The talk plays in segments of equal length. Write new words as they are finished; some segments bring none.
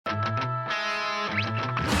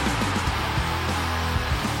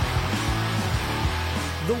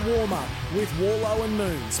The Warm-Up with Warlow and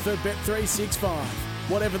Moons for Bet365.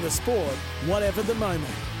 Whatever the sport, whatever the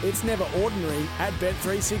moment. It's never ordinary at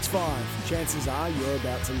Bet365. Chances are you're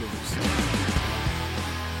about to lose.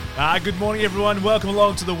 Good morning, everyone. Welcome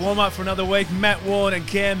along to The Warm-Up for another week. Matt Ward and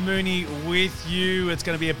Cam Mooney with you. It's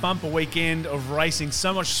going to be a bumper weekend of racing.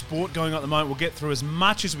 So much sport going on at the moment. We'll get through as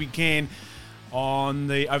much as we can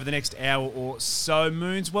over the next hour or so.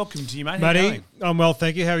 Moons, welcome to you, mate. How you going? I'm well,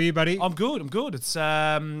 thank you. How are you, buddy? I'm good. It's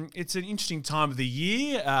an interesting time of the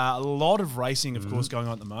year. A lot of racing, of course, going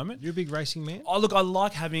on at the moment. You're a big racing man? Oh, look, I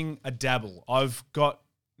like having a dabble. I've got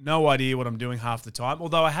no idea what I'm doing half the time,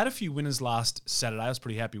 although I had a few winners last Saturday I was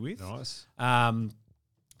pretty happy with. Nice.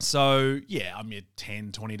 So, yeah, I'm your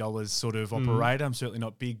 $10, $20 sort of operator. I'm certainly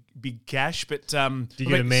not big cash, but Do you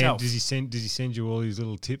get a man? yourself? Does he send you all these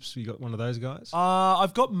little tips? You got one of those guys?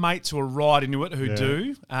 I've got mates who are right into it who Yeah.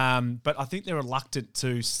 do, but I think they're reluctant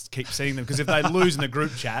to keep sending them because if they lose in the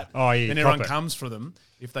group chat, Oh, yeah, then cop everyone it. comes for them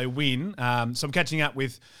if they win. So I'm catching up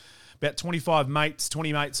with about 20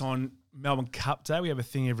 mates on Melbourne Cup Day. We have a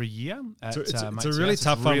thing every year. At, It's a Mates' really House.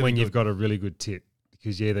 tough It's one really when good. you've got a really good tip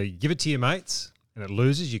because you either give it to your mates and it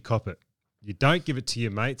loses, you cop it. You don't give it to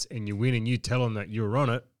your mates and you win and you tell them that you're on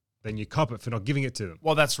it, then you cop it for not giving it to them.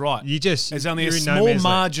 Well, that's right. There's only a small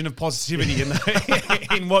margin of positivity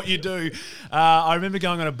in what you do. I remember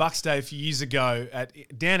going on a Bucks Day a few years ago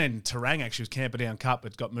down in Terang, actually. It was Camperdown Cup.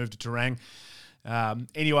 It got moved to Terang.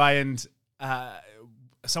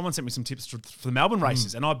 Someone sent me some tips for the Melbourne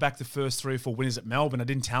races, and I backed the first 3 or 4 winners at Melbourne. I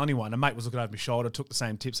didn't tell anyone. A mate was looking over my shoulder, took the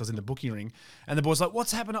same tips. I was in the booking ring, and the boy's like,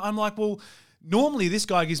 "What's happened?" I'm like, "Well, normally this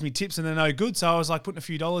guy gives me tips and they're no good." So I was like putting a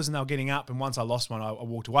few dollars and they were getting up, and once I lost one, I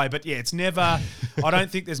walked away. But yeah, it's never. I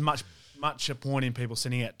don't think there's much a point in people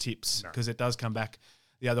sending out tips because it does come back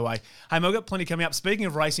the other way. Hey, mate, we've got plenty coming up. Speaking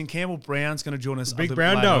of racing, Campbell Brown's going to join us. Big a little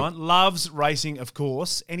brown later dog. on. Loves racing, of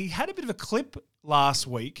course, and he had a bit of a clip last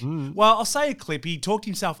week. Well, I'll say a clip. He talked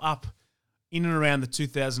himself up in and around the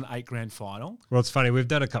 2008 grand final. Well, it's funny. We've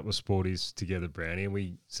done a couple of sporties together, Brownie,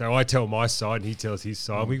 and so I tell my side and he tells his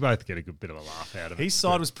side. We both get a good bit of a laugh out of it. His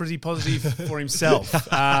side was pretty positive for himself.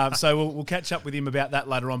 So we'll catch up with him about that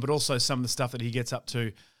later on, but also some of the stuff that he gets up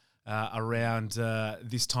to around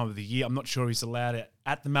this time of the year. I'm not sure he's allowed it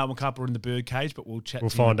at the Melbourne Cup or in the birdcage, but we'll chat. We'll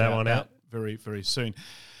to him find that about one out very, very soon.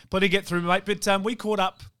 Plenty to get through, mate. But we caught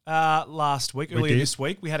up last week, earlier this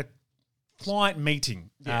week. We had a client meeting,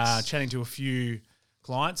 chatting to a few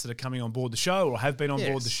clients that are coming on board the show or have been on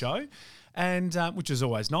board the show, and which is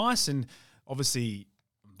always nice. And obviously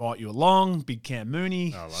invite you along. Big Cam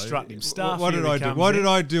Mooney, strutting him stuff. What did I do? What did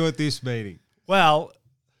I do at this meeting? Well,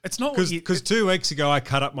 it's not Because 2 weeks ago I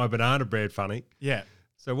cut up my banana bread funny. Yeah.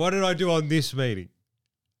 So what did I do on this meeting?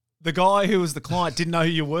 The guy who was the client didn't know who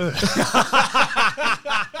you were.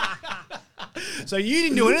 So you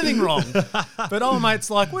didn't do anything wrong. But old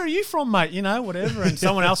mate's like, "Where are you from, mate?" You know, whatever. And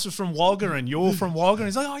someone else was from Wagga and you're from Wagga. And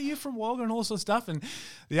he's like, "Oh, you're from Wagga," and all sorts of stuff. And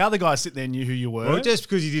the other guy sitting there knew who you were. Well, just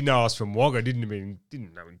because you didn't know I was from Wagga didn't know.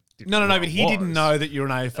 No, but he didn't know that you're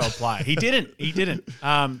an AFL player. He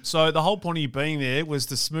didn't. So the whole point of you being there was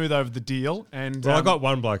to smooth over the deal. And Well, I got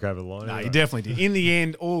one bloke over the line. No, anyway. you definitely did. In the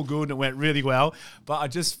end, all good and it went really well.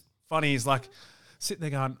 But funny is like sitting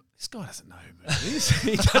there going, this guy doesn't know who Moon is.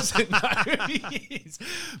 He doesn't know who he is.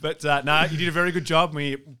 But no, you did a very good job.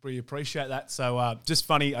 And we appreciate that. So just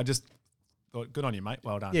funny. I just thought, good on you, mate.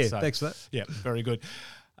 Well done. Yeah, So, thanks for that. Yeah, very good.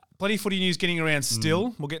 Plenty of footy news getting around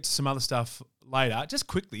still. We'll get to some other stuff later. Just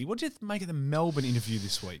quickly, what did you make of the Melbourne interview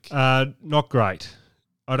this week? Not great.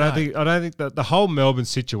 I don't think that the whole Melbourne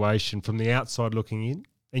situation from the outside looking in,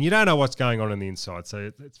 and you don't know what's going on the inside,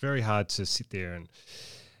 so it's very hard to sit there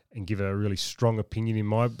and give a really strong opinion in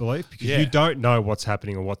my belief because you don't know what's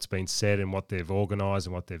happening or what's been said and what they've organised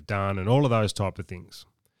and what they've done and all of those type of things.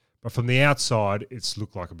 But from the outside, it's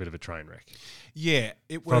looked like a bit of a train wreck. Yeah,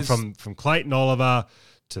 it was From Clayton Oliver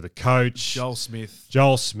to the coach, Joel Smith.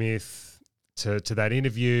 to that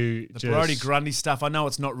interview. The Brodie Grundy stuff, I know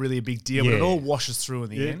it's not really a big deal, but it all washes through in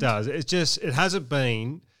the end. It does. It hasn't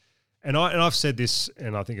been, and I've said this,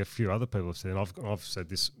 and I think a few other people have said, and I've said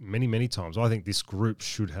this many times. I think this group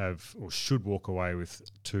should walk away with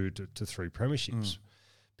 2 to 3 premierships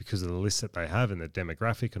because of the list that they have and the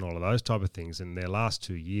demographic and all of those type of things. And their last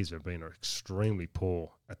 2 years have been extremely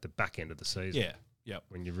poor at the back end of the season. Yeah. Yep.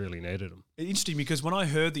 When you really needed them. Interesting because when I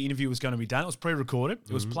heard the interview was going to be done, it was pre-recorded.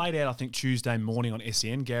 It was played out, I think, Tuesday morning on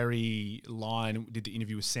SEN. Gary Lyon did the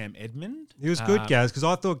interview with Sam Edmund. He was good, Gaz, because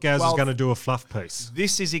I thought Gaz was going to do a fluff piece.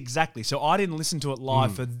 This is exactly. So I didn't listen to it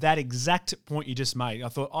live for that exact point you just made. I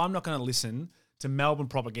thought, I'm not going to listen to Melbourne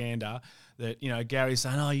propaganda that, Gary's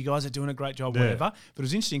saying, oh, you guys are doing a great job, whatever. But it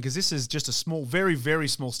was interesting because this is just a small, very, very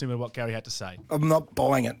small snippet of what Gary had to say. I'm not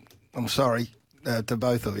buying it. I'm sorry to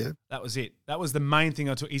both of you. That was it. That was the main thing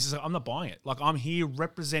I took. He's just like, I'm not buying it. Like, I'm here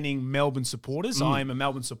representing Melbourne supporters. I am a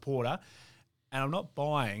Melbourne supporter. And I'm not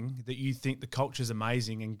buying that you think the culture's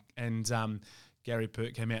amazing. And Gary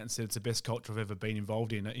Pert came out and said it's the best culture I've ever been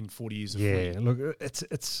involved in 40 years of footy. Yeah, look,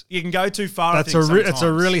 it's you can go too far. It's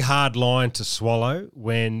a really hard line to swallow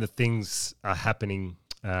when the things are happening,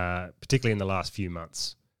 particularly in the last few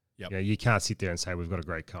months. Yep. You can't sit there and say we've got a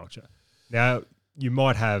great culture. Now you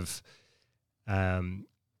might have, and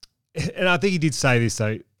I think he did say this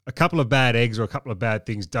though: a couple of bad eggs or a couple of bad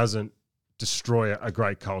things doesn't destroy a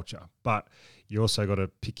great culture, but you also got to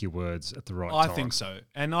pick your words at the right time. I think so.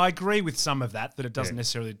 And I agree with some of that it doesn't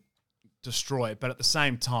necessarily destroy it. But at the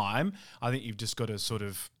same time, I think you've just got to sort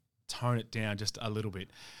of tone it down just a little bit.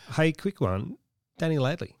 Hey, quick one. Danny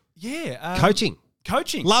Ladley. Yeah. Coaching.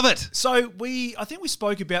 Love it. So I think we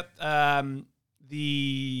spoke about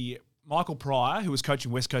the Michael Pryor, who was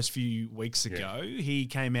coaching West Coast a few weeks ago. He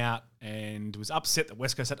came out and was upset that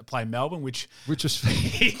West Coast had to play Melbourne, which was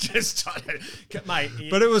he just mate.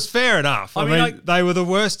 But it was fair enough. I mean, mean, they were the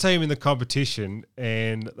worst team in the competition,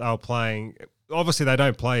 and they were playing. Obviously, they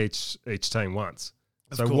don't play each team once.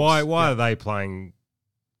 So why are they playing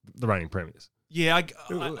the reigning premiers? Yeah,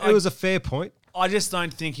 it was a fair point. I just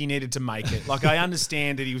don't think he needed to make it. Like, I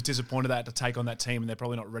understand that he was disappointed that to take on that team and they're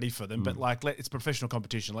probably not ready for them. But like, it's professional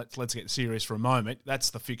competition. Let's get serious for a moment.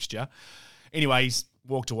 That's the fixture. Anyway, he's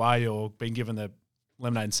walked away or been given the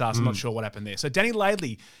lemonade and sauce. I'm not sure what happened there. So Danny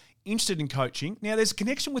Ladley, interested in coaching. Now, there's a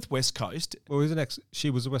connection with West Coast. Well, she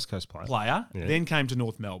was a West Coast player. Then came to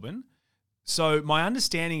North Melbourne. So my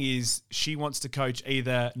understanding is she wants to coach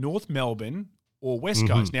either North Melbourne or West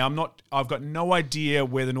Coast. Now, I've got no idea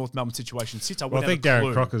where the North Melbourne situation sits. I think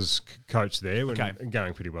Darren Crocker's coached there and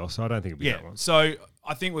going pretty well, so I don't think it'll be that one. So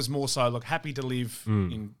I think it was more so, look, happy to live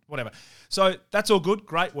in whatever. So that's all good,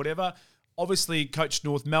 great, whatever. Obviously, coached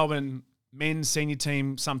North Melbourne men's senior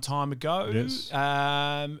team some time ago. Yes.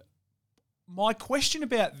 My question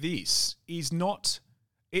about this is not...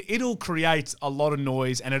 It'll create a lot of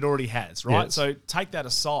noise, and it already has, right? Yes. So take that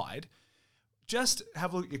aside. Just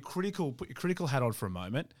have a look at put your critical hat on for a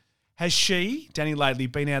moment. Has Danny Ladley,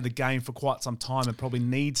 been out of the game for quite some time and probably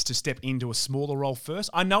needs to step into a smaller role first?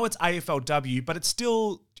 I know it's AFLW, but it's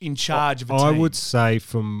still in charge of a team. I would say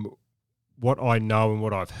from what I know and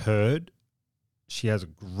what I've heard, she has a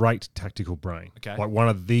great tactical brain. Okay. Like one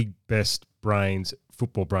of the best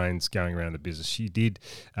football brains going around the business. She did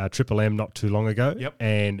Triple M not too long ago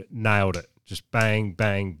and nailed it. Just bang,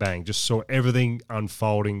 bang, bang. Just saw everything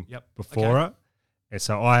unfolding before her. And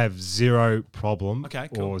so I have zero problem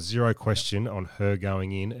or zero question on her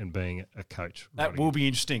going in and being a coach. That will be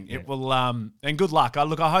interesting. Yeah. It will, and good luck.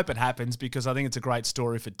 I hope it happens because I think it's a great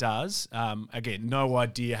story if it does. Again, no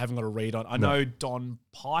idea, haven't got a read on. I know Don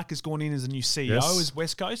Pike has gone in as a new CEO as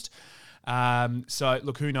West Coast. So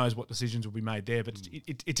look, who knows what decisions will be made there? But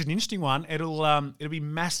it's an interesting one. It'll be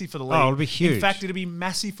massive for the league. Oh, it'll be huge. In fact, it'll be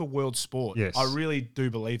massive for world sport. Yes, I really do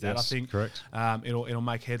believe that. Yes, I think correct. It'll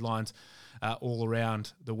make headlines all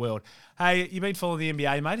around the world. Hey, you've been following the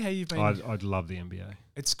NBA, mate? How you been? I'd love the NBA.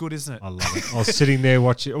 It's good, isn't it? I love it. I was sitting there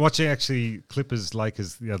watching actually Clippers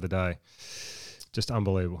Lakers the other day. Just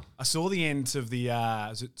unbelievable. I saw the end of the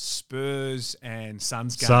is it Spurs and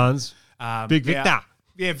Suns game. Suns. Big Victor.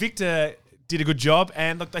 Yeah, Victor did a good job,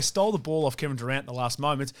 and look, they stole the ball off Kevin Durant in the last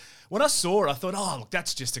moments. When I saw it, I thought, oh, look,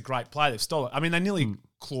 that's just a great play. They've stolen it. I mean, they nearly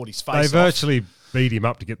clawed his face off. They virtually beat him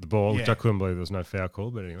up to get the ball, which I couldn't believe there was no foul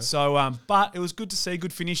call, but anyway. So, but it was good to see,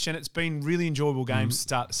 good finish, and it's been really enjoyable games to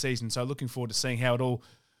start the season. So looking forward to seeing how it all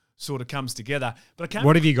sort of comes together. But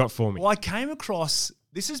what have you got for me? Well, I came across,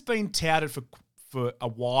 this has been touted for a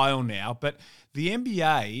while now, but the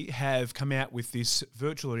NBA have come out with this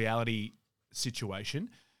virtual reality situation.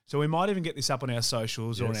 So we might even get this up on our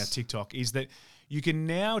socials or on our TikTok, is that you can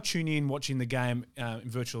now tune in watching the game in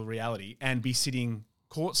virtual reality and be sitting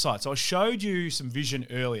courtside. So I showed you some vision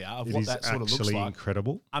earlier of what that sort of looks like. It's actually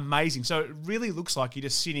incredible. Amazing. So it really looks like you're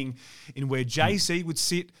just sitting in where Jay-Z would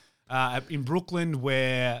sit in Brooklyn,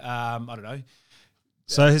 where, I don't know.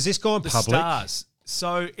 So has this gone public? Stars.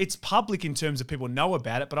 So it's public in terms of people know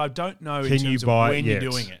about it, but I don't know in terms of when you're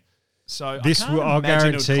doing it. So I'll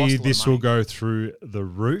guarantee you this will go through the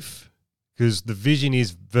roof, because the vision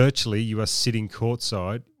is virtually you are sitting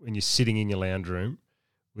courtside when you're sitting in your lounge room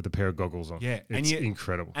with a pair of goggles on. Yeah. It's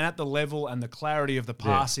incredible. And at the level and the clarity of the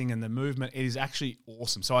passing and the movement, it is actually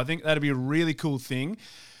awesome. So I think that'd be a really cool thing.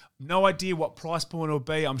 No idea what price point it'll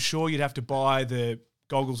be. I'm sure you'd have to buy the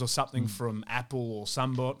goggles or something from Apple or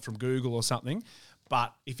Sunbot from Google or something.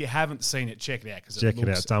 But if you haven't seen it, check it out because Check it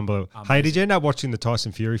out. It's unbelievable. Hey, did you end up watching the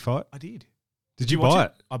Tyson Fury fight? I did. Did you buy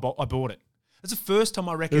it? I bought it. It's the first time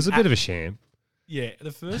I reckon. It was a bit of a sham. Yeah,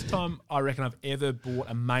 the first time I reckon I've ever bought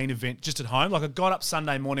a main event just at home. Like I got up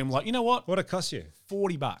Sunday morning, I'm like, you know what? What'd it cost you?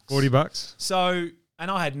 $40. $40? So,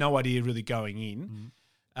 and I had no idea really going in.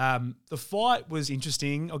 The fight was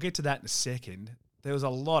interesting. I'll get to that in a second. There was a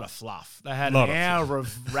lot of fluff. They had an hour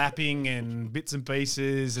of rapping and bits and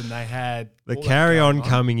pieces, and they had the carry on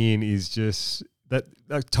coming in is just that.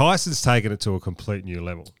 Like, Tyson's taken it to a complete new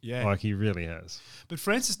level. Yeah, like he really has. But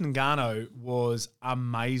Francis Ngannou was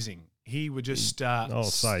amazing. He would just. I'll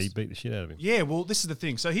say he beat the shit out of him. Yeah, well, this is the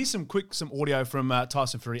thing. So here's some audio from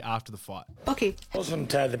Tyson Fury after the fight. Okay. It wasn't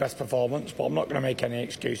the best performance, but I'm not going to make any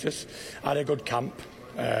excuses. I had a good camp.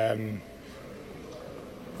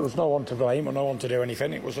 There was no one to blame or no one to do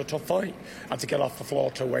anything. It was a tough fight. I had to get off the floor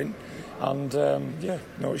to win. And,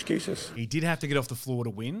 no excuses. He did have to get off the floor to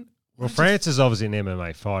win. Well, Francis is obviously an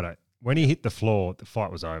MMA fighter. When he hit the floor, the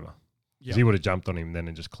fight was over. Yep. He would have jumped on him then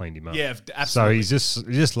and just cleaned him up. Yeah, absolutely. So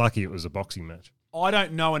he's just lucky it was a boxing match. I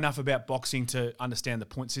don't know enough about boxing to understand the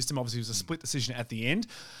point system. Obviously, it was a split decision at the end.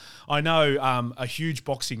 I know a huge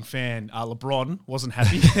boxing fan, LeBron, wasn't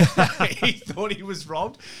happy. He thought he was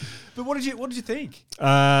robbed. But what did you think?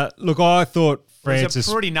 Look, I thought Francis... It was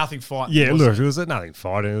a pretty nothing fight. Yeah, look, it was a nothing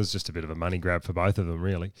fight. It was just a bit of a money grab for both of them,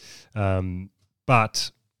 really.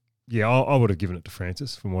 But, yeah, I would have given it to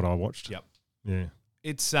Francis from what I watched. Yep. Yeah.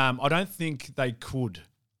 It's I don't think they could.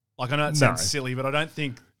 Like, I know it sounds silly, but I don't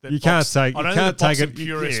think that you can't take boxing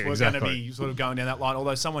purists were going to be sort of going down that line.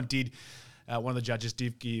 Although someone did, one of the judges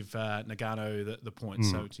did give Ngannou the point,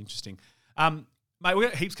 so it's interesting. Mate, we've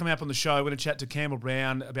got heaps coming up on the show. We're going to chat to Campbell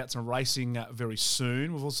Brown about some racing very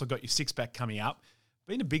soon. We've also got your six-pack coming up.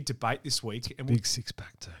 Been a big debate this week. Big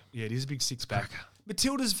six-pack too. Yeah, it is a big six-pack.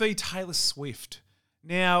 Matildas v Taylor Swift.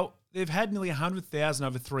 Now, they've had nearly 100,000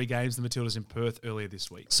 over 3 games, the Matildas in Perth earlier this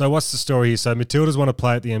week. So what's the story here? So Matildas want to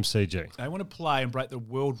play at the MCG. They want to play and break the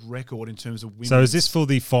world record in terms of women. So is this for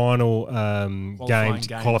the final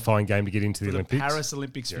qualifying game to get into the Olympics? The Paris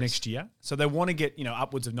Olympics for next year. So they want to get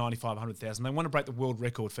upwards of 95, 100,000. They want to break the world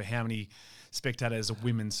record for how many spectators a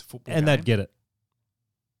women's football and game. they'd get it.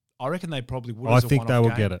 I reckon they probably would. I think they will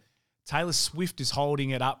get it. Taylor Swift is holding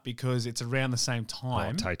it up because it's around the same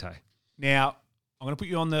time. Tay-Tay. Now, I'm going to put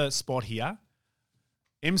you on the spot here.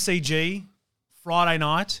 MCG, Friday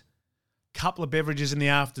night, couple of beverages in the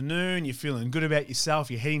afternoon. You're feeling good about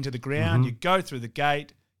yourself. You're heading to the ground. You go through the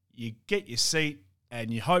gate. You get your seat,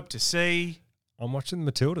 and you hope to see. I'm watching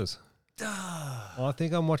the Matildas. I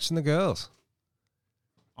think I'm watching the girls.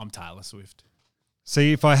 I'm Taylor Swift.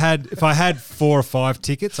 See, if I had 4 or 5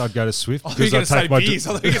 tickets, I'd go to Swift because I'd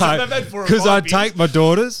take my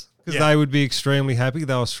daughters. Because they would be extremely happy.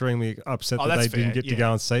 They were extremely upset that they didn't get to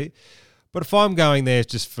go and see. But if I'm going there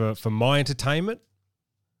just for my entertainment,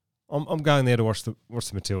 I'm going there to watch the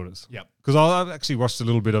Matildas. Yep. Because I've actually watched a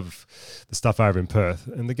little bit of the stuff over in Perth,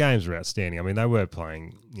 and the games were outstanding. I mean, they were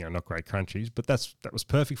playing, not great countries, but that was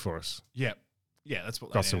perfect for us. Yep. Yeah, that's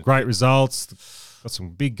what got some great results. Got some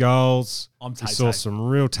big goals. We saw some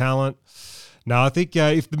real talent. No, I think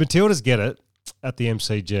if the Matildas get it at the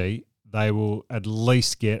MCG, they will at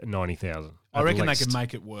least get 90,000. I reckon they can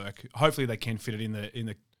make it work. Hopefully, they can fit it in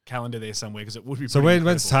the calendar there somewhere because it would be. So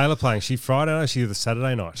when's Taylor playing? She Friday night? Or she the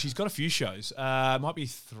Saturday night? She's got a few shows. Might be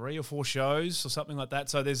 3 or 4 shows or something like that.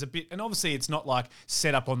 So there's a bit, and obviously it's not like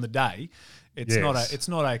set up on the day. It's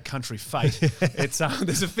not a country fate. It's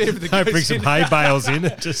there's a fair bit that goes bring some hay bales in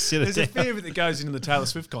and just sit There's a fair bit that goes into the Taylor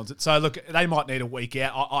Swift concert. So look, they might need a week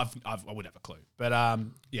out. I would have a clue, but I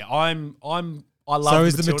love. So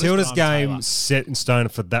is the Matildas game set in stone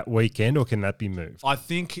for that weekend, or can that be moved? I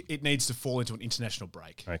think it needs to fall into an international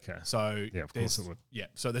break. Okay. So yeah, of course it would. Yeah.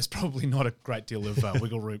 So there's probably not a great deal of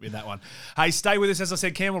wiggle room in that one. Hey, stay with us. As I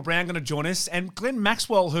said, Campbell Brown going to join us, and Glenn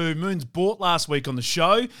Maxwell, who Moons bought last week on the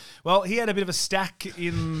show. Well, he had a bit of a stack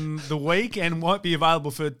in the week and won't be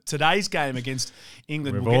available for today's game against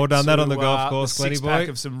England. We've all done that on the golf course, Glenny boy. 6-pack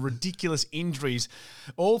boy. of some ridiculous injuries.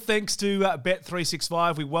 All thanks to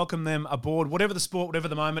Bet365. We welcome them aboard. Whatever the sport, whatever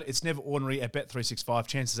the moment, it's never ordinary at Bet365.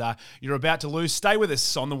 Chances are you're about to lose. Stay with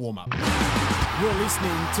us on the warm-up. You're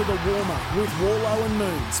listening to the warm-up with Warlow and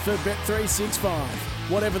Moons for Bet365.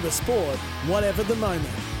 Whatever the sport, whatever the moment,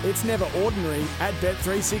 it's never ordinary at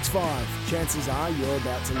Bet365. Chances are you're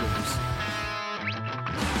about to lose.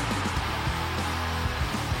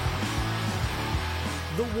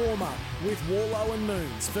 The warm-up with Warlow and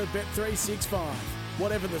Moons for Bet365.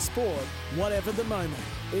 Whatever the sport, whatever the moment.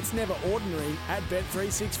 It's never ordinary at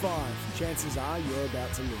Bet365. Chances are you're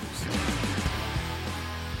about to lose.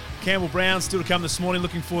 Campbell Brown still to come this morning.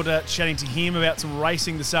 Looking forward to chatting to him about some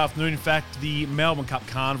racing this afternoon. In fact, the Melbourne Cup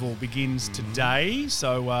Carnival begins today,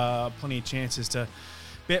 so plenty of chances to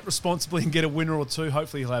bet responsibly and get a winner or two.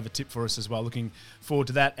 Hopefully he'll have a tip for us as well. Looking forward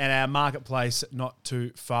to that. And our marketplace not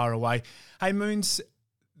too far away. Hey, Moons,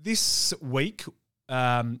 this week,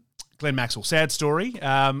 Glenn Maxwell, sad story.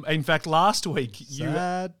 In fact, last week...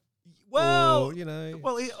 Sad. Well,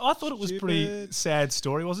 I thought it was a pretty stupid. sad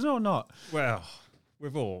story, wasn't it, or not? Well,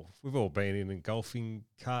 we've all been in a golfing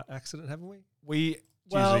cart accident, haven't we?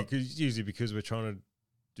 Usually because we're trying to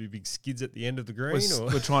do big skids at the end of the green.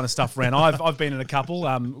 We're trying to stuff around. I've been in a couple,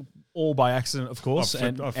 all by accident, of course.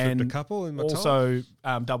 I've flipped a couple in my time. Also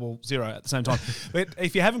 00 at the same time. But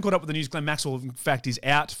if you haven't caught up with the news, Glenn Maxwell, in fact, is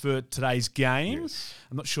out for today's game. Yes.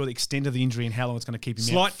 I'm not sure the extent of the injury and how long it's going to keep him out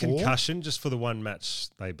Slight for. concussion just for the one match,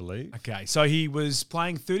 they believe. Okay, so he was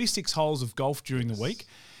playing 36 holes of golf during the week.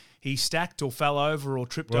 He stacked or fell over or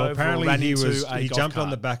tripped over apparently or ran he into was a he golf jumped cart.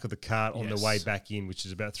 on the back of the cart on the Yes. way back in, which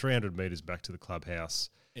is about 300 metres back to the clubhouse.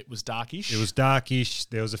 It was darkish. It was darkish.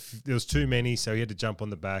 There was too many, so he had to jump on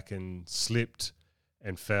the back and slipped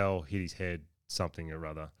and fell, hit his head, something or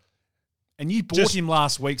other. And you bought him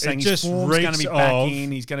last week saying his form's going to be back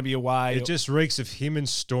in, he's going to be away. It just reeks of him and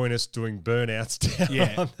Stoinis doing burnouts down.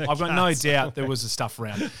 Yeah, on the I've got no cart. doubt there was the stuff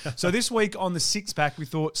around. So this week on the Six Pack, we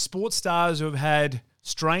thought sports stars who have had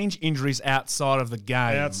strange injuries outside of the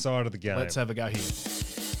game. Outside of the game. Let's have a go here.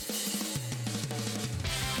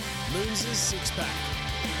 Moons' Six Pack.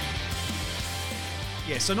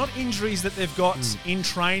 Yeah, so not injuries that they've got in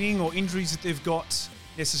training or injuries that they've got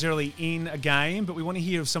necessarily in a game, but we want to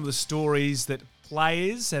hear of some of the stories that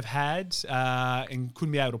players have had and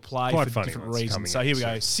couldn't be able to play Quite for funny different ones coming reasons. So up here we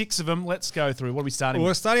soon. go. 6 of them. Let's go through. What are we starting Well,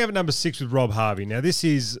 we're with? starting up at number 6 with Rob Harvey. Now, this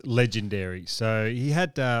is legendary. So he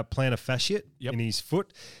had plantar fasciitis in his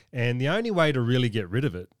foot, and the only way to really get rid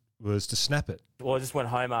of it was to snap it. Well, I just went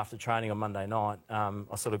home after training on Monday night. I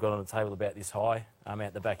sort of got on a table about this high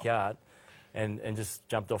out the backyard and just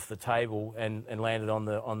jumped off the table and landed on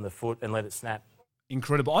the foot and let it snap.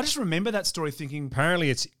 Incredible. I just remember that story thinking, Apparently,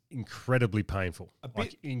 it's incredibly painful.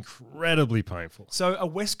 Incredibly painful. so a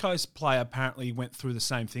West Coast player apparently went through the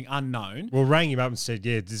same thing, unknown. Well, rang him up and said,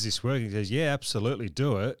 "Yeah, does this work?" He says, "Yeah, absolutely,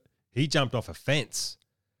 do it." He jumped off a fence.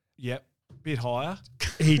 Yep, bit higher.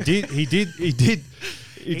 He did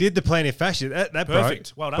the plantar fasciitis. That Perfect.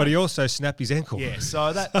 broke. Well done. But he also snapped his ankle. Yeah,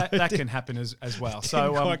 so that can happen as well. So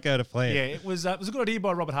Didn't quite go to plan. Yeah, it was a good idea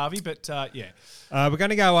by Robert Harvey, but yeah. We're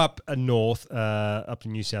going to go up north, up to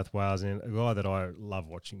New South Wales, and a guy that I love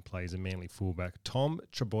watching play is a Manly fullback, Tom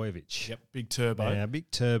Trbojevic. Yep, big turbo. Now,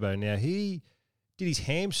 big turbo. Now, he did his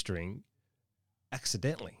hamstring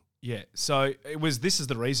accidentally. Yeah, so this is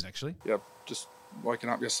the reason actually. Yep, just waking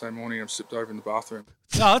up yesterday morning and slipped over in the bathroom.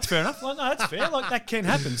 No, that's fair enough. No, that's fair. Like that can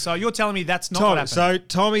happen. So you're telling me that's not what happened? So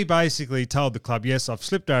Tommy basically told the club, yes, I've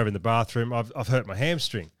slipped over in the bathroom. I've hurt my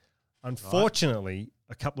hamstring. Unfortunately,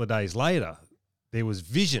 a couple of days later, there was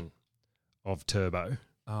vision of Turbo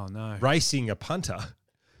Oh no. racing a punter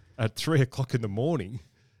at 3:00 in the morning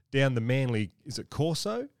down the Manly, is it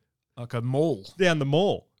Corso? Like a mall. Down the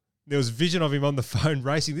mall. There was vision of him on the phone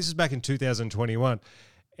racing. This is back in 2021.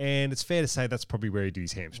 And it's fair to say that's probably where he did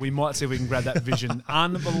his hamstring. We might see if we can grab that vision.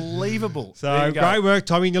 Unbelievable. There So you go. great work,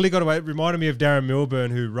 Tommy. Nearly got away. It reminded me of Darren Milburn,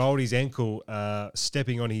 who rolled his ankle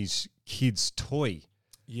stepping on his kid's toy.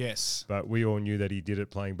 Yes. But we all knew that he did it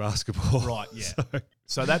playing basketball. Right, yeah.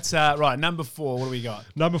 So that's right. Number 4, what do we got?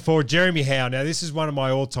 Number 4, Jeremy Howe. Now, this is one of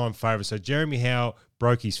my all-time favourites. So Jeremy Howe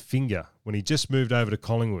broke his finger when he just moved over to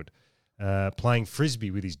Collingwood, playing Frisbee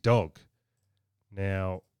with his dog.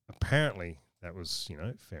 Now, apparently, that was,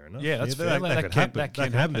 fair enough. Yeah, that's fair. That could happen. That can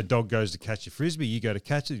happen. happen. The dog goes to catch your Frisbee. You go to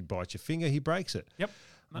catch it. He bites your finger. He breaks it. Yep.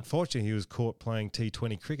 Unfortunately, he was caught playing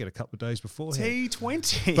T20 cricket a couple of days before.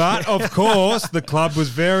 T20. But, of course, the club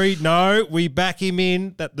was we back him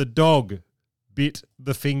in that the dog bit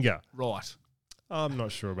the finger. Right. I'm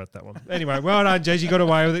not sure about that one. Anyway, well done, Jez. You got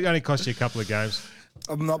away with it. It only cost you a couple of games.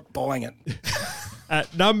 I'm not buying it.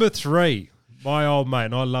 At number 3, my old mate,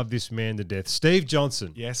 and I love this man to death, Steve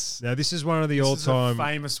Johnson. Yes. Now, this is one of the This is a all-time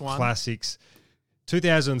famous one. classics.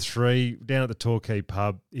 2003, down at the Torquay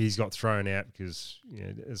pub, he's got thrown out because,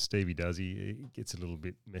 as Stevie does, he gets a little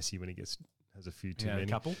bit messy when he has a few too Yeah, many. a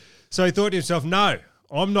couple. So he thought to himself, no,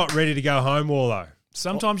 I'm not ready to go home, Warlow.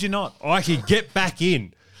 Sometimes you're not. I can get back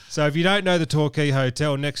in. So if you don't know the Torquay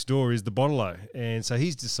Hotel, next door is the Bottle-O. And so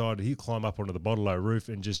he's decided he'll climb up onto the Bottle-O roof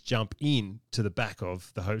and just jump in to the back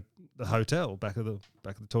of the the hotel, back of the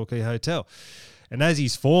Torquay Hotel. And as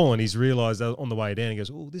he's fallen, he's realised on the way down, he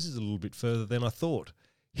goes, "Oh, this is a little bit further than I thought."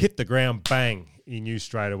 Hit the ground, bang! He knew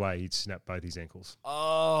straight away he'd snapped both his ankles.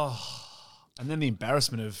 Oh, and then the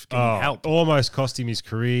embarrassment of getting help. Almost cost him his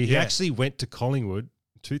career. He Yeah. actually went to Collingwood,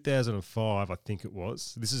 2005, I think it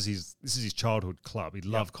was. This is his childhood club. He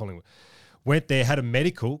loved Collingwood. Went there, had a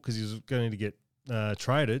medical because he was going to get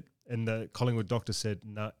traded, and the Collingwood doctor said,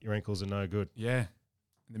 "No, your ankles are no good." Yeah.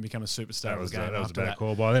 And then become a superstar. That was, of the game that was a after bad that.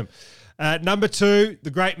 call by them. Number 2,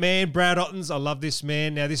 the great man, Brad Ottens. I love this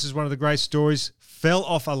man. Now, this is one of the great stories. Fell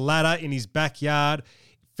off a ladder in his backyard,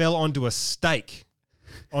 fell onto a stake,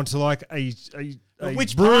 onto like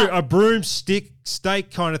a broomstick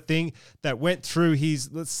stake kind of thing that went through his,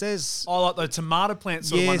 it says... Oh, like the tomato plant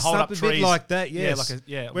sort of one, hold up something trees. a bit like that, yes.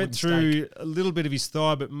 Yeah, like a went through a little bit of his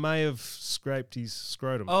thigh, but may have scraped his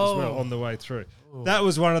scrotum as well on the way through. That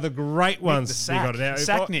was one of the great ones. the sack. Big Otto. Now,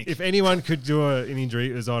 Sack Nick. if anyone could do an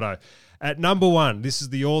injury, it was Otto. At number 1, this is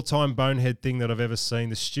the all-time bonehead thing that I've ever seen,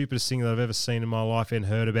 the stupidest thing that I've ever seen in my life and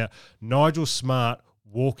heard about. Nigel Smart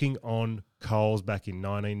walking on coals back in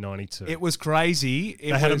 1992. It was crazy. They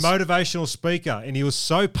had a motivational speaker, and he was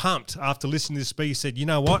so pumped after listening to the speaker. He said, "You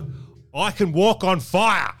know what? I can walk on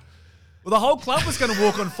fire." Well, the whole club was going to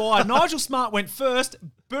walk on fire. Nigel Smart went first,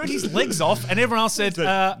 burnt his legs off, and everyone else said,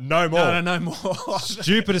 "No more." No more.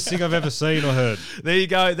 Stupidest thing I've ever seen or heard. There you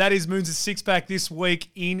go. That is Moons' six-pack this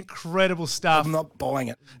week. Incredible stuff. I'm not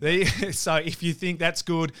buying it. So if you think that's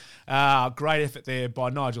good, great effort there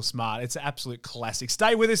by Nigel Smart. It's an absolute classic.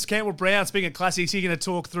 Stay with us, Campbell Brown. Speaking of classics, he's going to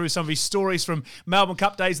talk through some of his stories from Melbourne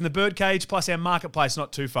Cup days in the Birdcage, plus our marketplace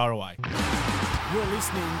not too far away. You're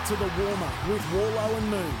listening to The Warm-Up with Warlow and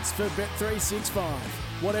Moons for Bet365.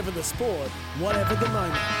 Whatever the sport, whatever the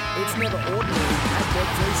moment, it's never ordinary at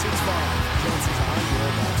Bet365. Chances are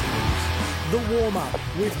you're about to lose. The Warm-Up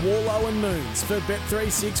with Warlow and Moons for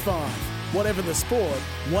Bet365. Whatever the sport,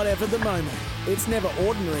 whatever the moment, it's never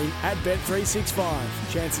ordinary at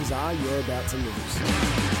Bet365. Chances are you're about to lose.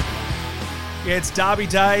 Yeah, it's Derby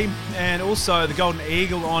Day and also the Golden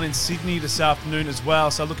Eagle on in Sydney this afternoon as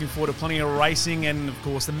well. So looking forward to plenty of racing and, of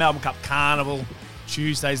course, the Melbourne Cup Carnival.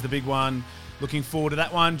 Tuesday's the big one. Looking forward to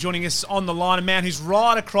that one. Joining us on the line, a man who's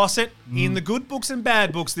right across it in the good books and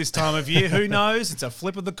bad books this time of year. Who knows? It's a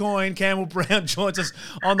flip of the coin. Campbell Brown joins us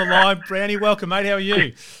on the line. Brownie, welcome, mate. How are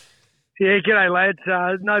you? Yeah, g'day, lads.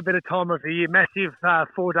 No better time of the year. Massive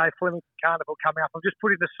 4-day Flemington Carnival coming up. I'm just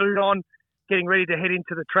putting the suit on, getting ready to head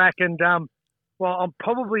into the track, and well, I'm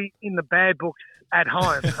probably in the bad books at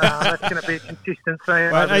home. That's going to be a consistent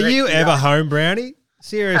theme. Well, are you ever home, Brownie?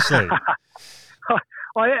 Seriously.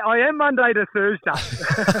 I am Monday to Thursday.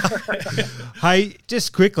 Hey,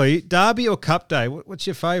 just quickly, Derby or Cup Day? What's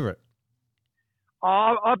your favourite?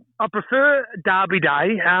 I prefer Derby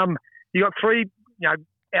Day. You got 3,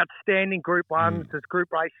 outstanding Group 1s. There's group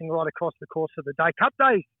racing right across the course of the day. Cup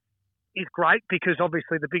Day is great because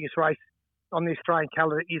obviously the biggest race on the Australian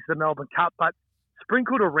calendar is the Melbourne Cup, but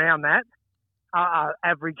sprinkled around that are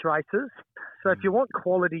average races. So if you want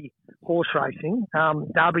quality horse racing,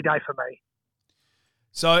 Derby Day for me.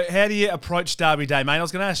 So how do you approach Derby Day, mate? I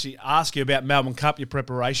was going to actually ask you about Melbourne Cup, your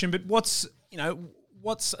preparation, but what's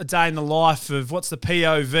a day in the life of, what's the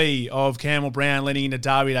POV of Campbell Brown leading into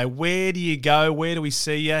Derby Day? Where do you go? Where do we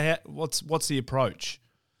see you? What's the approach?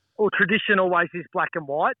 Well, tradition always is black and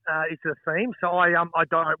white is the theme. So I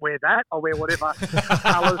don't wear that. I wear whatever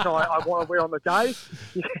colours I want to wear on the day.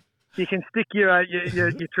 You can stick your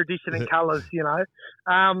tradition and colours,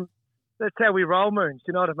 That's how we roll, Moons.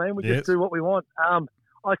 You know what I mean? We just do what we want.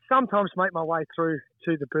 I sometimes make my way through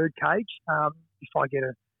to the Birdcage if I get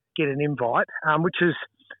an invite, which is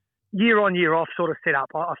year on, year off sort of set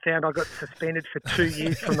up. I found I got suspended for 2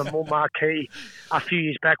 years from the Moore Marquee a few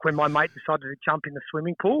years back when my mate decided to jump in the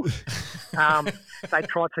swimming pool. They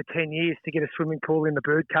tried for 10 years to get a swimming pool in the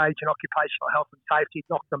Birdcage and occupational health and safety,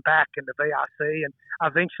 knocked them back in the VRC, and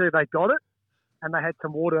eventually they got it. And they had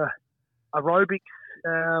some water aerobics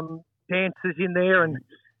dancers in there, and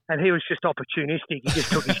he was just opportunistic. He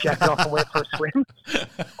just took his jacket off and went for a swim.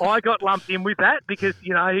 I got lumped in with that because,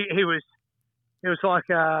 he was like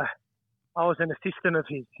I was an assistant of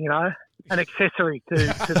his, an accessory to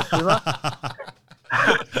the swimmer.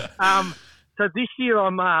 So this year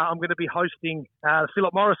I'm going to be hosting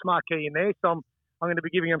Philip Morris Marquee in there. So I'm going to be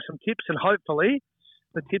giving him some tips, and hopefully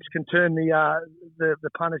the tips can turn the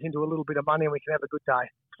punters into a little bit of money, and we can have a good day.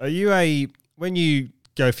 Are you when you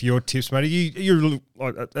go for your tips, mate, you're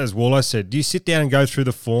like, as Wallo said, do you sit down and go through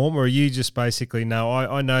the form, or are you just basically, no,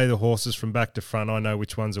 I know the horses from back to front, I know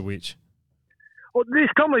which ones are which? Well, this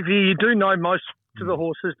time of year, you do know most of the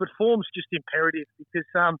horses, but form's just imperative because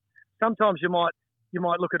sometimes you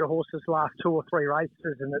might look at a horse's last 2 or 3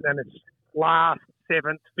 races and it's last,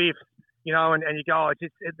 7th, 5th, you know, and you go,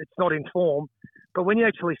 it's not in form. But when you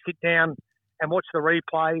actually sit down and watch the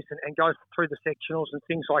replays and go through the sectionals and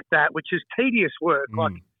things like that, which is tedious work,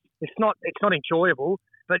 like it's not enjoyable.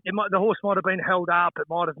 But the horse might have been held up, it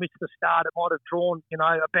might have missed the start, it might have drawn, you know,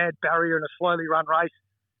 a bad barrier in a slowly run race,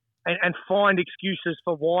 and find excuses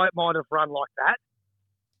for why it might have run like that.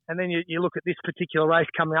 And then you look at this particular race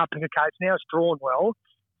coming up and okay, it's drawn well.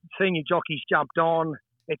 Senior jockeys jumped on.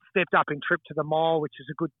 It stepped up in trip to the mile, which is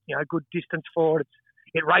a good distance for it.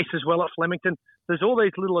 It races well at Flemington. There's all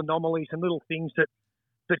these little anomalies and little things that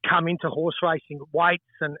come into horse racing, weights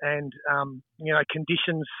and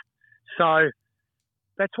conditions. So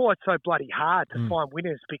that's why it's so bloody hard to find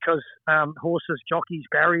winners, because horses, jockeys,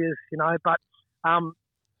 barriers, you know. But I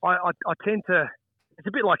tend to. It's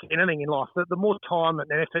a bit like anything in life. The more time and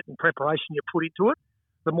effort and preparation you put into it,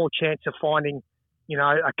 the more chance of finding, you know,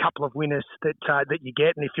 a couple of winners that you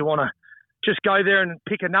get. And if you want to just go there and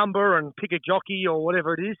pick a number and pick a jockey or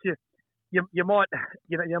whatever it is, you might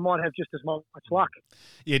have just as much luck.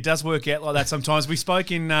 Yeah, it does work out like that sometimes. We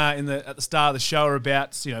spoke at the start of the show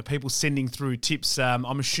about, you know, people sending through tips. I'm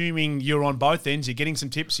assuming you're on both ends. You're getting some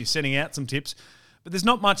tips, you're sending out some tips, but there's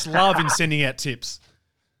not much love in sending out tips.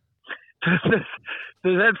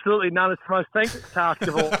 There's absolutely none. It's the most thankless task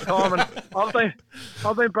of all time, and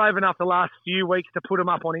I've been brave enough the last few weeks to put them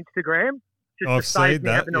up on Instagram just to save me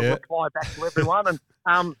having to reply back to everyone.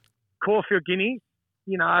 And Caulfield Guineas,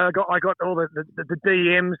 you know, I got all the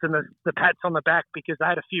DMs and the pats on the back because they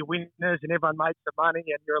had a few winners and everyone made some money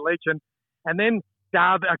and you're a legend. And then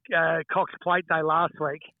Cox Plate Day last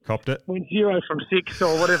week, copped it, went 0 from 6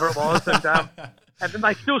 or whatever it was, and then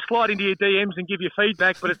they still slide into your DMs and give you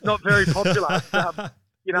feedback, but it's not very popular.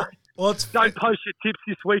 You know, don't post your tips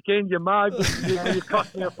this weekend, you mug. You've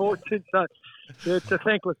cost me a fortune. So it's a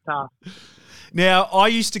thankless task. Now, I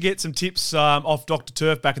used to get some tips off Dr.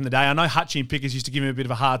 Turf back in the day. I know Hutchie and Pickers used to give him a bit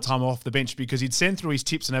of a hard time off the bench because he'd send through his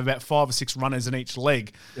tips and have about 5 or 6 runners in each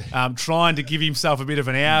leg, trying to give himself a bit of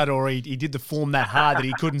an out, or he did the form that hard that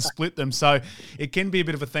he couldn't split them. So it can be a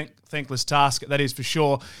bit of a thankless task, that is for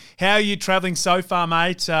sure. How are you travelling so far,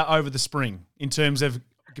 mate, over the spring in terms of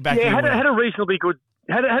backing? Yeah, had a reasonably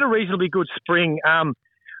good spring.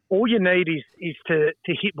 All you need is to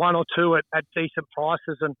hit 1 or 2 at decent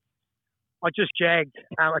prices, and I just jagged.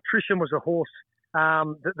 Attrition was a horse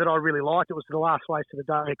that I really liked. It was the last race of the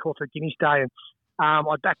day, Caulfield Guineas Day, and I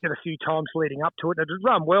backed it a few times leading up to it. It had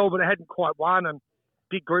run well, but it hadn't quite won. And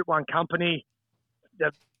big Group 1 company,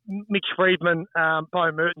 Mitch Friedman,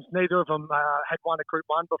 Bo Mertens, neither of them had won a Group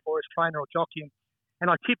 1 before as trainer or jockey. And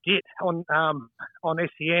I tipped it on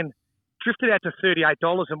SEN, drifted out to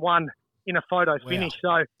 $38 and won in a photo finish.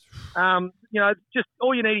 Wow. So, just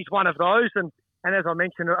all you need is one of those. And as I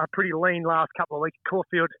mentioned, a pretty lean last couple of weeks.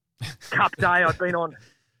 Caulfield Cup Day, I'd been on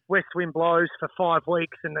West Wind Blows for 5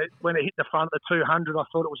 weeks, and when it hit the front of the 200, I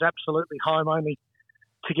thought it was absolutely home, only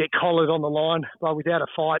to get collared on the line without a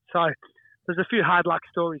fight. So there's a few hard luck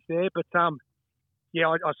stories there, but I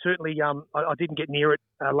certainly I didn't get near it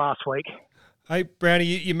last week. Hey, Brownie,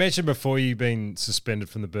 you mentioned before you've been suspended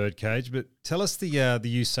from the birdcage, but tell us the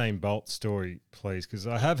Usain Bolt story, please, because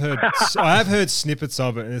I have heard snippets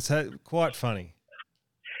of it, and it's quite funny.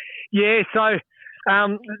 Yeah, so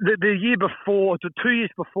the year before, 2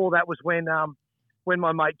 years before that was when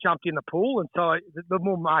my mate jumped in the pool, and so the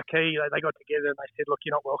more marquee, they got together and they said, "Look,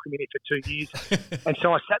 you're not welcome in here for 2 years," and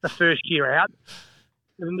so I sat the first year out.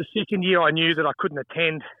 And the second year, I knew that I couldn't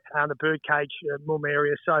attend the birdcage Moom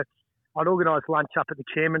area, so I'd organised lunch up at the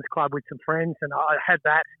Chairman's Club with some friends, and I had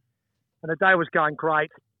that. And the day was going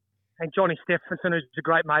great. And Johnny Stephenson, who's a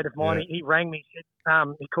great mate of mine, he rang me. He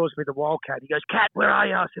said, he calls me the Wildcat. He goes, "Cat, where are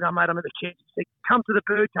you?" I said, "Oh, mate, I'm at the Chairman's." He said, "Come to the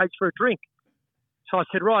birdcage for a drink." So I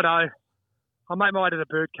said, "Righto." I make my way to the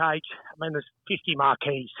birdcage. I mean, there's 50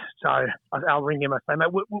 marquees. So I'll ring him and say, "Mate,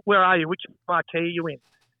 where are you? Which marquee are you in?"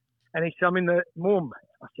 And he said, "I'm in the Moom."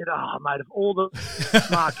 I said, "Oh, mate, of all the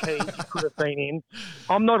marquees you could have been in,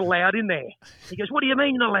 I'm not allowed in there." He goes, "What do you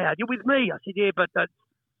mean you're not allowed? You're with me." I said, "Yeah, but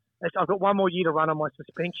I've got 1 more year to run on my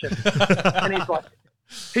suspension." And he's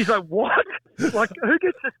like, "What? Like, who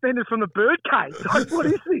gets suspended from the birdcage? Like, what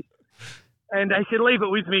is this?" And he said, "Leave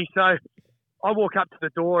it with me." So I walk up to the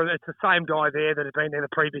door, and it's the same guy there that had been there the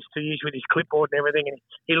previous 2 years with his clipboard and everything. And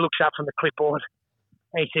he looks up from the clipboard.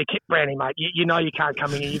 And he said, "Brownie, mate, you know you can't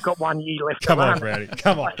come in here. You've got 1 year left to run." Come on, Brownie.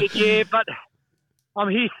 Come on. I said, "Yeah, but I'm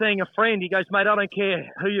here seeing a friend." He goes, "Mate, I don't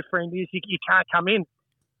care who your friend is. You can't come in."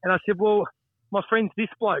 And I said, "Well, my friend's this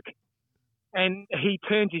bloke." And he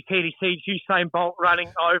turns his head. He sees Usain Bolt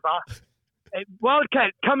running over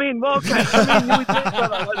Wildcat, come in, Wildcat, come in. You with me,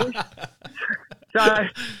 brother, like this.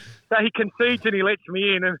 So he concedes and he lets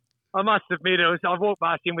me in, and I must admit, I walked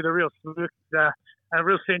past him with a real smirk and a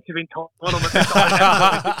real sense of entitlement.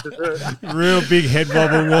 Real big head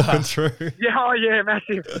wobble walking through. Yeah,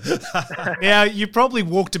 massive. Now, you probably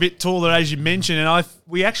walked a bit taller, as you mentioned, and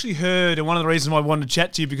we actually heard, and one of the reasons why I wanted to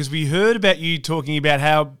chat to you, because we heard about you talking about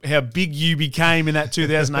how big you became in that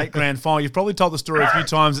 2008 Grand Final. You've probably told the story a few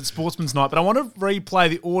times at Sportsman's Night, but I want to replay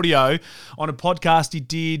the audio on a podcast you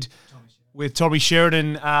did with Tommy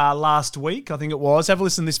Sheridan last week, I think it was. Have a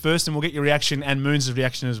listen to this first and we'll get your reaction and Moons'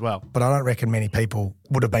 reaction as well. But I don't reckon many people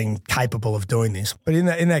would have been capable of doing this. But in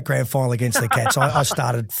that grand final against the Cats, I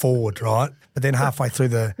started forward, right? But then halfway through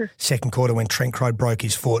the second quarter when Trent Croad broke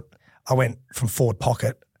his foot, I went from forward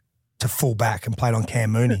pocket to full back and played on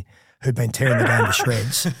Cam Mooney, who'd been tearing the game to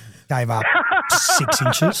shreds, gave up 6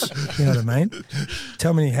 inches, you know what I mean?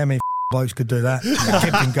 Tell me how many blokes could do that.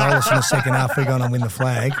 Kept him goalless in the second half, we got on win the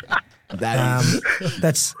flag. That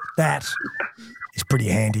is pretty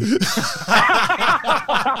handy.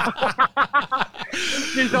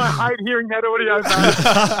 Jeez, I hate hearing that audio,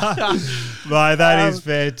 mate. Mate, that is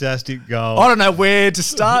fantastic goal. I don't know where to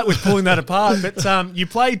start with pulling that apart, but you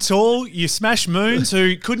played tall, you smashed Moons,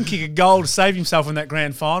 who couldn't kick a goal to save himself in that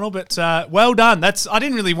grand final, but well done. I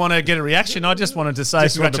didn't really want to get a reaction. I just wanted to say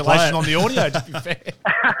congratulations on the audio, to be fair.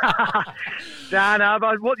 No,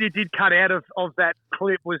 but what you did cut out of that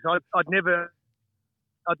clip was I'd never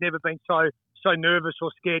been so nervous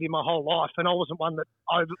or scared in my whole life, and I wasn't one that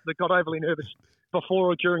got overly nervous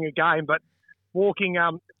before or during a game. But walking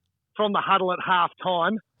from the huddle at half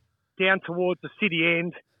time down towards the city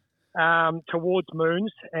end, towards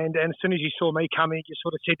Moons, and as soon as you saw me coming, you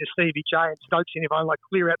sort of said to Stevie J and Stokes and everyone, like,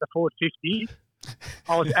 clear out the forward 50.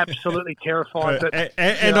 I was absolutely terrified.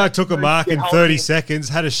 And I took a mark in 30 seconds,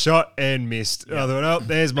 had a shot and missed. Yeah. I thought, oh,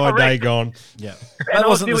 there's my day gone. Yeah. That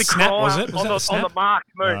wasn't the snap, was it? On the mark,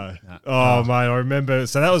 Moon. No. Oh, mate, I remember.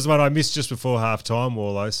 So that was one I missed just before half-time,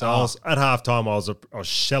 Warlow. So I was, at half-time, I was a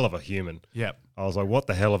shell of a human. Yep. I was like, what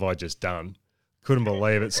the hell have I just done? Couldn't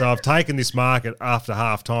believe it. So I've taken this mark after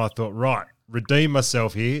half-time. I thought, right, redeem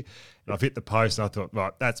myself here. And I've hit the post and I thought,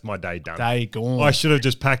 right, that's my day done. Day gone. I should have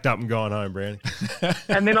just packed up and gone home, Brownie.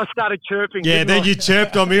 And then I started chirping. Yeah, then you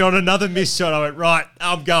chirped on me on another missed shot. I went, right,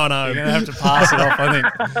 I'm going home. You're going to have to pass it off, I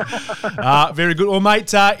think. Very good. Well,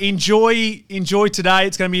 mate, enjoy today.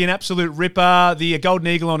 It's going to be an absolute ripper. The Golden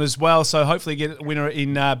Eagle on as well, so hopefully you get a winner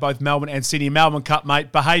in both Melbourne and Sydney. Melbourne Cup,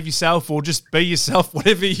 mate. Behave yourself or just be yourself.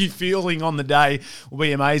 Whatever you're feeling on the day will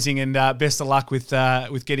be amazing, and best of luck with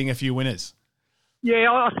getting a few winners.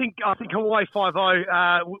 Yeah, I think Hawaii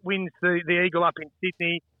 5-0 wins the Eagle up in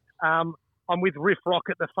Sydney. I'm with Riff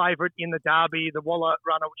Rocket, the favourite in the Derby. The Waller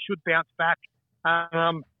runner should bounce back.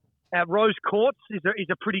 Rose Courts is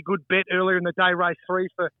a pretty good bet earlier in the day, race 3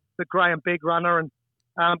 for the Graham Begg runner, and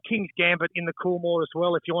King's Gambit in the Coolmore as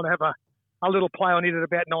well. If you want to have a little play on it at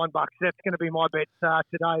about $9, that's going to be my bet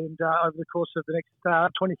today and over the course of the next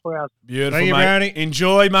 24 hours. Beautiful, Thank you, mate. Brownie.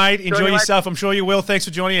 Enjoy, mate. Enjoy yourself. Mate. I'm sure you will. Thanks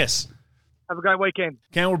for joining us. Have a great weekend.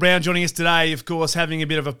 Campbell Brown joining us today, of course, having a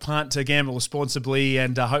bit of a punt to gamble responsibly,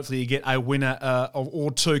 and hopefully you get a winner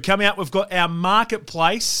or two. Coming up, we've got our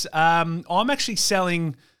marketplace. I'm actually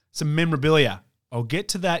selling some memorabilia. I'll get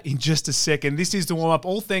to that in just a second. This is the warm-up,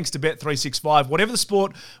 all thanks to Bet365. Whatever the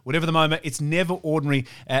sport, whatever the moment, it's never ordinary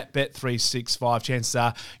at Bet365. Chances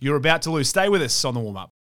are you're about to lose. Stay with us on the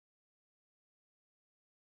warm-up.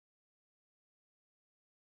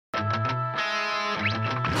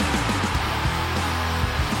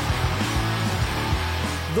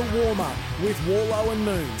 The warm-up with Warlow and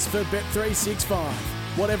Moons for Bet365.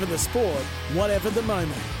 Whatever the sport, whatever the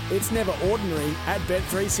moment, it's never ordinary at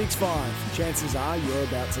Bet365. Chances are you're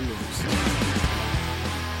about to lose.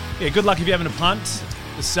 Yeah, good luck if you're having a punt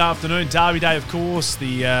this afternoon. Derby Day, of course.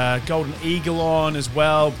 The Golden Eagle on as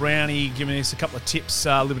well. Brownie giving us a couple of tips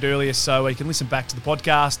a little bit earlier, so you can listen back to the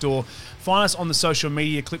podcast or find us on the social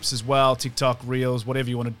media clips as well, TikTok, Reels, whatever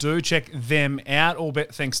you want to do. Check them out, all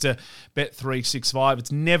thanks to Bet365.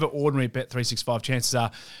 It's never ordinary at Bet365. Chances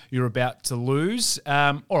are you're about to lose.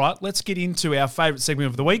 All right, let's get into our favourite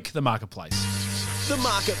segment of the week, the marketplace. The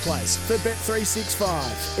marketplace for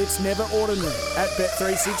Bet365. It's never ordinary at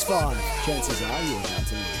Bet365. Chances are you're about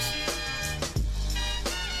to lose.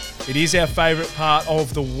 It is our favourite part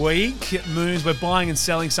of the week. Moons, we're buying and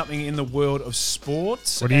selling something in the world of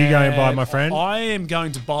sports. What are you going to buy, my friend? I am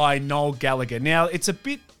going to buy Noel Gallagher. Now, it's a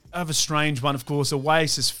bit of a strange one, of course.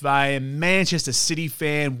 Oasis fame, Manchester City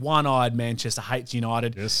fan, one-eyed Manchester hates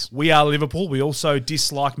United. Yes. We are Liverpool. We also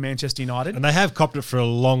dislike Manchester United. And they have copped it for a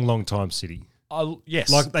long, long time, City. Yes.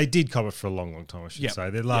 Like they did cop it for a long, long time, I should Yep. say.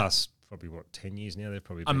 Their last probably 10 years now. They've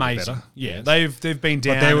probably been Amazing. better. Yeah, Yes. they've been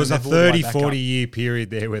down. But there was a and they've all the way 30, back 40 up. year period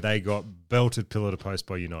there where they got belted pillar to post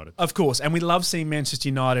by United. Of course, and we love seeing Manchester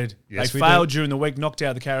United. Yes, They we failed do. during the week, knocked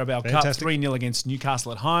out the Carabao Cup, Fantastic. 3-0 against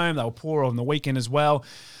Newcastle at home. They were poor on the weekend as well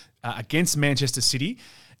against Manchester City.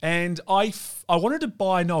 And I wanted to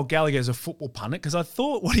buy Noel Gallagher as a football pundit because I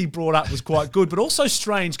thought what he brought up was quite good, but also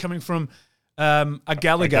strange coming from a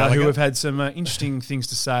Gallagher who have had some interesting things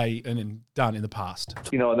to say and done in the past.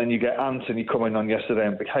 You know, and then you get Anthony coming on yesterday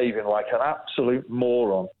and behaving like an absolute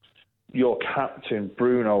moron. Your captain,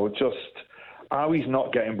 Bruno, just how he's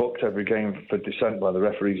not getting booked every game for dissent by the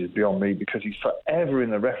referees is beyond me because he's forever in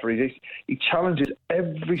the referees. He challenges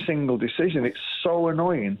every single decision. It's so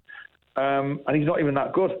annoying. And he's not even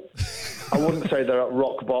that good. I wouldn't say they're at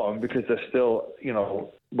rock bottom because they're still, you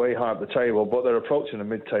know, way high up the table, but they're approaching a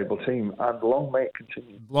mid-table team, and long may it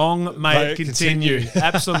continue. Long may it continue.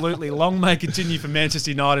 Absolutely. Long may it continue for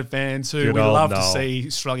Manchester United fans who Good we old love to Noel. see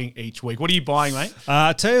struggling each week. What are you buying, mate?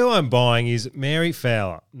 I tell you who I'm buying is Mary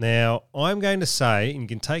Fowler. Now, I'm going to say, and you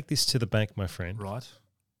can take this to the bank, my friend. Right.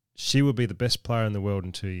 She will be the best player in the world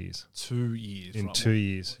in 2 years. 2 years. In right, 2 well,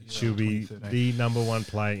 years. yeah, She'll be 2013. the number one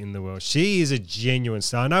player in the world. She is a genuine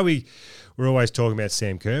star. I know we're always talking about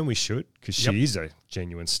Sam Kerr, and we should, because she is a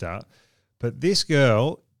genuine star. But this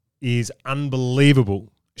girl is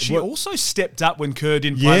unbelievable. She also stepped up when Kerr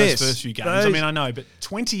didn't play Yes, those first few games. I mean, I know, but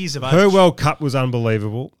 20 years of age. Her World Cup was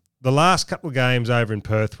unbelievable. The last couple of games over in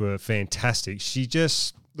Perth were fantastic. She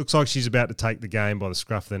just looks like she's about to take the game by the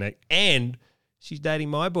scruff of the neck. And she's dating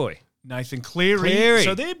my boy. Nathan Cleary.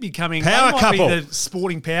 So they're becoming Power they might couple. be the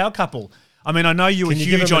sporting power couple. I mean, I know you were Can you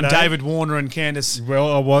give huge them on a name? David Warner and Candace.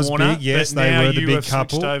 Well, I was Warner, big. Yes, but they now were the you big have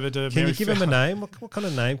couple. switched over to Can Mary you give them a Fowler. name? What kind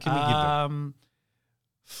of name can we give them?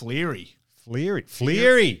 Fleary.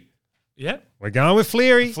 Fleary. Yeah. We're going with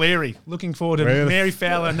Fleary. Fleary. Looking forward to Where the Mary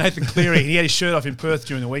Fowler and Nathan Cleary. He had his shirt off in Perth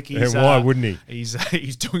during the week. He's, Why wouldn't he? He's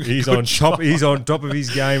doing a He's good on job. top. He's on top of his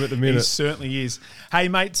game at the He minute. certainly is. Hey,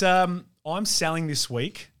 mate, I'm selling this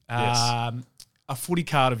week. Yes. A footy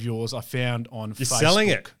card of yours I found on You're Facebook. selling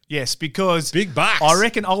it? Yes, because Big bucks. I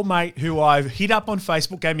reckon old mate who I've hit up on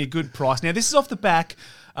Facebook gave me a good price. Now, this is off the back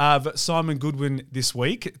of Simon Goodwin this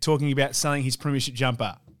week talking about selling his premiership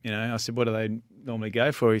jumper. You know, I said, what do they normally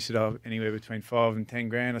go for? He said, oh, anywhere between 5 and 10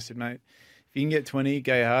 grand. I said, mate, if you can get 20,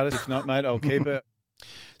 go your hardest. If not, mate, I'll keep it.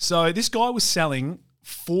 So this guy was selling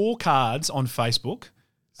 4 cards on Facebook.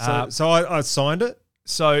 So I signed it.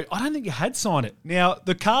 So I don't think you had signed it. Now,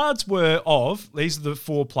 the cards were these are the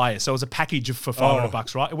 4 players. So it was a package for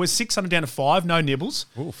 $500, right? It was 600 down to 5, no nibbles.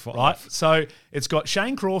 Ooh, 5. Right? So it's got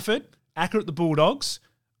Shane Crawford, Accurate the Bulldogs,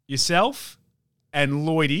 yourself, and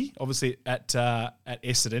Lloydie, obviously at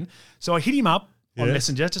Essendon. So I hit him up on Yes.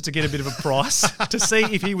 Messenger just to get a bit of a price to see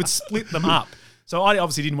if he would split them up. So I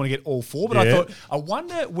obviously didn't want to get all 4, but I Yeah. thought, I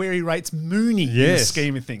wonder where he rates Mooney in the Yes.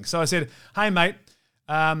 scheme of things. So I said, hey, mate,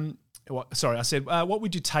 I said, what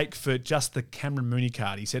would you take for just the Cameron Mooney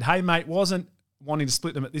card? He said, hey, mate, wasn't wanting to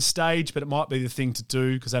split them at this stage, but it might be the thing to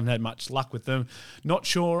do because I haven't had much luck with them. Not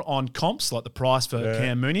sure on comps, like the price for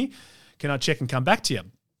Cam Mooney. Can I check and come back to you?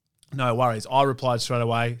 No worries. I replied straight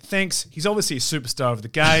away. Thanks. He's obviously a superstar of the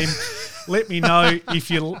game. Let me know if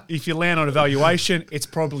you land on evaluation. It's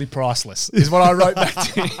probably priceless, is what I wrote back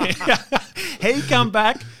to him. He come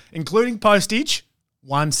back, including postage,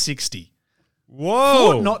 $160.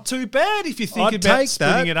 Whoa. Thought not too bad if you think I'd about take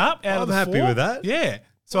splitting that. it up out I'm of the happy 4. with that. Yeah.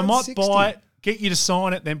 So I might 160. buy it, get you to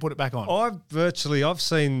sign it, then put it back on. I've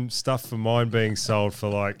seen stuff for mine being sold for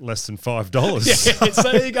like less than $5. Yeah,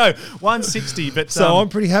 so there you go, $160. But So I'm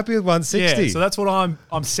pretty happy with $160. Yeah, so that's what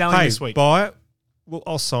I'm selling Hey, this week. buy it. Well,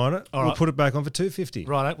 I'll sign it. All We'll right. put it back on for $250.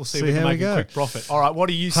 Right, we'll see if we can how we make a go. quick profit. All right, what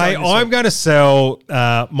are you Hey, selling? this I'm week? going to sell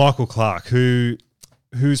Michael Clark,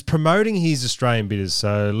 who's promoting his Australian bitters,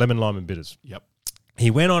 so lemon, lime, and bitters. Yep. He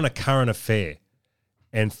went on a current affair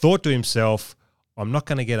and thought to himself, I'm not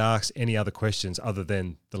going to get asked any other questions other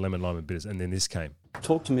than the lemon, lime, and bitters. And then this came.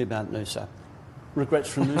 Talk to me about Noosa. Regrets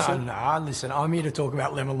from Noosa? No, listen, I'm here to talk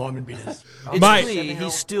about lemon, lime and bitters. It's Mate. clear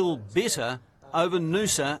he's still bitter over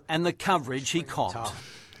Noosa and the coverage he copped.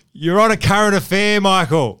 You're on a current affair,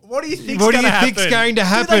 Michael. What do you think's What do going you to think's happen? going to Do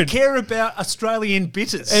happen? they care about Australian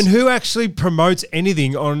bitters? And who actually promotes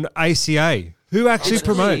anything on ACA? Who actually It's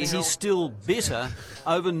clear promotes? he's still bitter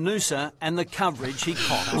over Noosa and the coverage he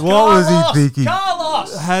copped. What was he thinking?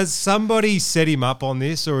 Carlos! Has somebody set him up on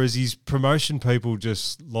this, or has his promotion people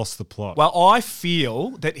just lost the plot? Well, I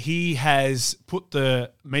feel that he has put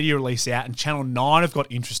the media release out and Channel 9 have got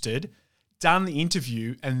interested, done the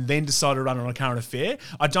interview, and then decided to run on a current affair.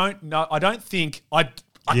 I don't know. I don't think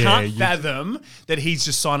I can't fathom that he's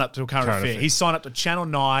just signed up to a current affair. He's signed up to Channel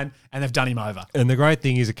 9 and they've done him over. And the great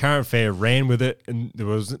thing is a current affair ran with it, and there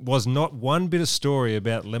was not one bit of story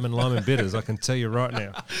about lemon, lime and bitters, I can tell you right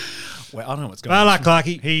now. Well, I don't know what's going on. Well,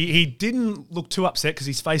 Clarky. He didn't look too upset because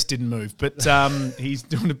his face didn't move, but he's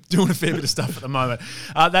doing a fair bit of stuff at the moment.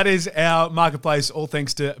 That is our marketplace, all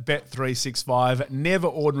thanks to Bet365. Never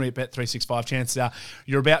ordinary at Bet365. Chances are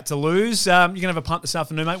you're about to lose. You're going to have a punt this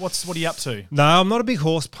afternoon, mate. What are you up to? No, I'm not a big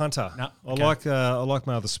horse punter. No, okay. I like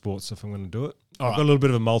my other sports if I'm going to do it. I've got a little bit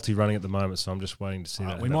of a multi running at the moment, so I'm just waiting to see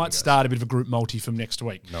that. We might start a bit of a group multi from next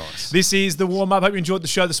week. Nice. This is the warm-up. Hope you enjoyed the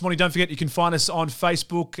show this morning. Don't forget you can find us on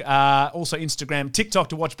Facebook, also Instagram, TikTok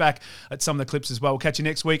to watch back at some of the clips as well. We'll catch you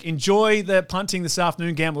next week. Enjoy the punting this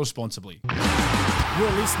afternoon. Gamble responsibly.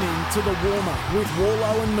 You're listening to the warm-up with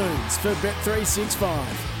Warlow and Moons for Bet365.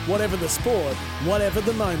 Whatever the sport, whatever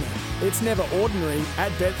the moment. It's never ordinary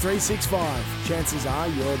at Bet365. Chances are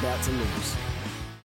you're about to lose.